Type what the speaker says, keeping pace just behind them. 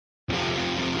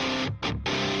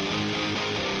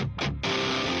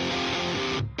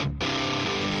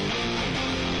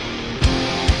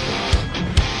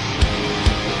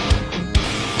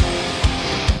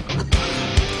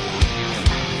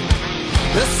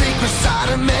side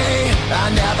of me I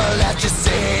never let you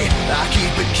see. I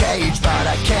keep it caged but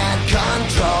I can't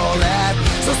control it.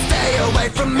 So stay away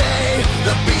from me,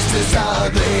 the beast is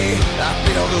ugly. I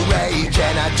feel the rage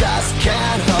and I just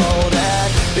can't hold it.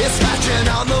 It's scratching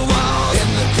on the walls, in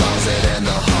the closet, in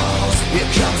the halls. It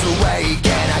comes awake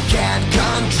and I can't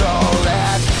control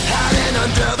it. Hiding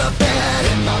under the bed,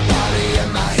 in my body, in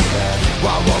my head.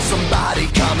 Why won't somebody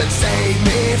come and save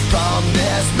me from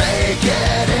this? Make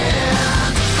it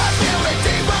end. I feel it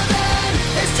deep within,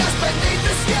 it's just beneath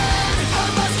the skin. I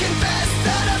must confess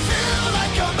that I feel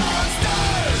like a monster.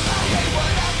 I hate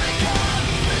what I've become,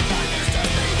 the darkness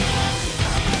just begun.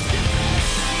 I must confess.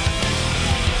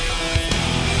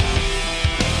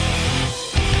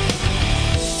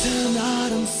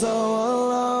 Tonight I'm so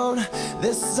alone,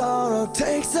 this sorrow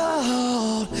takes a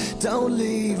hold. Don't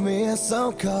leave me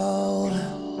so cold.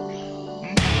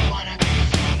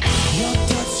 Your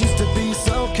touch used to be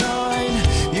so kind,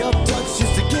 your touch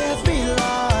used to give me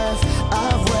life.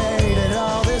 I've waited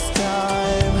all this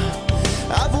time,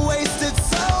 I've wasted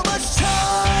so much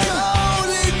time. Don't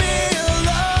leave me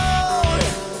alone,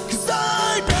 'cause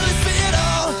I barely see it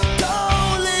all.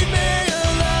 Don't leave me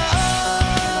alone.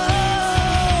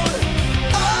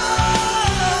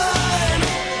 I'm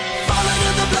falling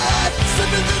in the black,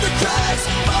 slipping through the cracks,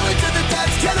 falling to the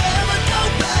depths. Can I ever go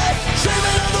back?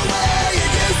 Dreaming of the way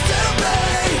it used to be.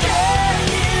 Can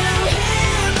you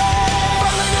hear me?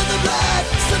 Falling in the black,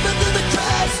 slipping through the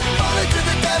cracks, falling to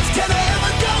the depths. Can I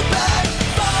ever go back?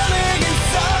 Falling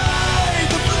inside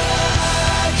the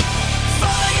black,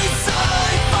 falling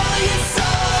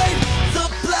inside the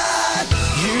black.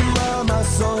 You are my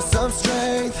source of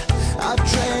strength. I've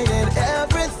traded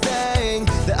everything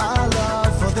that I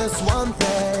love for this one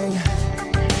thing.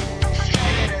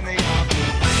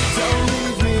 Don't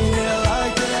leave me here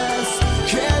like this.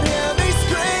 Can't hear me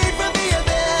scream from the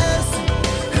abyss.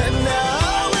 And now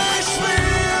I wish for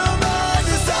you my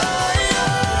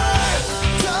desire.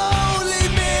 Don't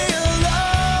leave me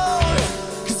alone,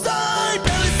 'cause I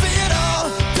barely see it all.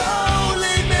 Don't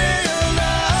leave me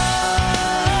alone.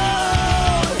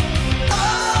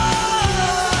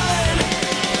 I'm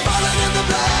falling in the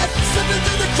black, slipping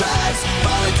through the cracks,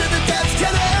 falling to the depths.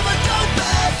 Can I ever go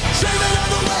back? Dreaming of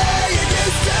the way it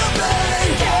used to be.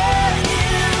 Can you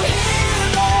hear me?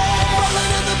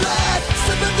 Falling in the black,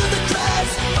 slipping through the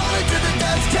cracks, falling to the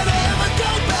depths. Can I ever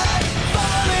go back?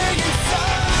 Falling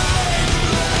inside the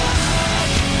black,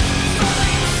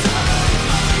 falling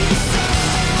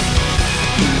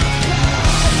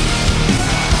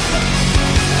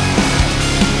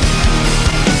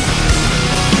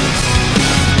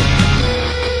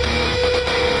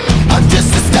I'm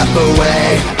just a step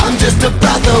away, I'm just a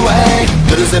breath away,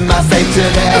 losing my faith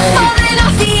today. Falling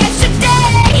off the edge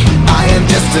today. I am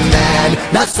just a man,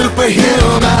 not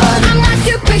superhuman. I'm not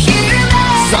superhuman.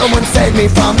 Someone save me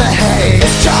from the hate.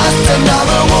 It's just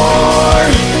another war,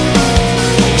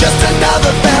 just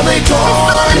another family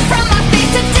torn. Falling from my feet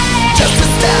today. Just a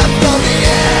step on the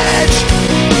edge,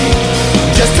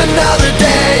 just another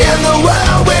day in the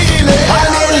world we live. I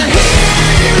need a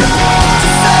hero to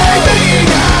save me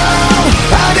now.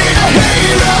 I need a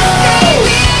hero.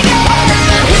 I need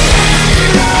a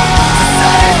hero to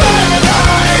save my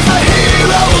life. A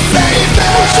hero will save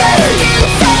me.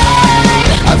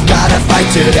 I've gotta fight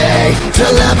today to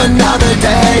live another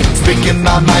day, speaking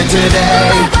my mind today.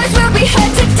 My voice will be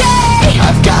heard today.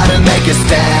 I've gotta make a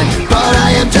stand, but I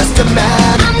am just a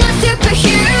man. I'm not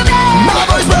superhuman. My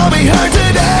voice will be heard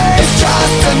today. It's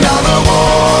just another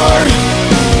war,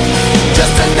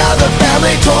 just another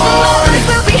family My torn. voice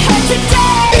will be heard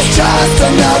today. It's just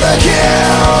another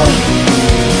kill.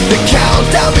 The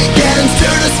countdown begins to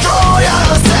destroy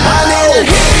ourselves. I need a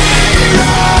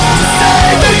hero to save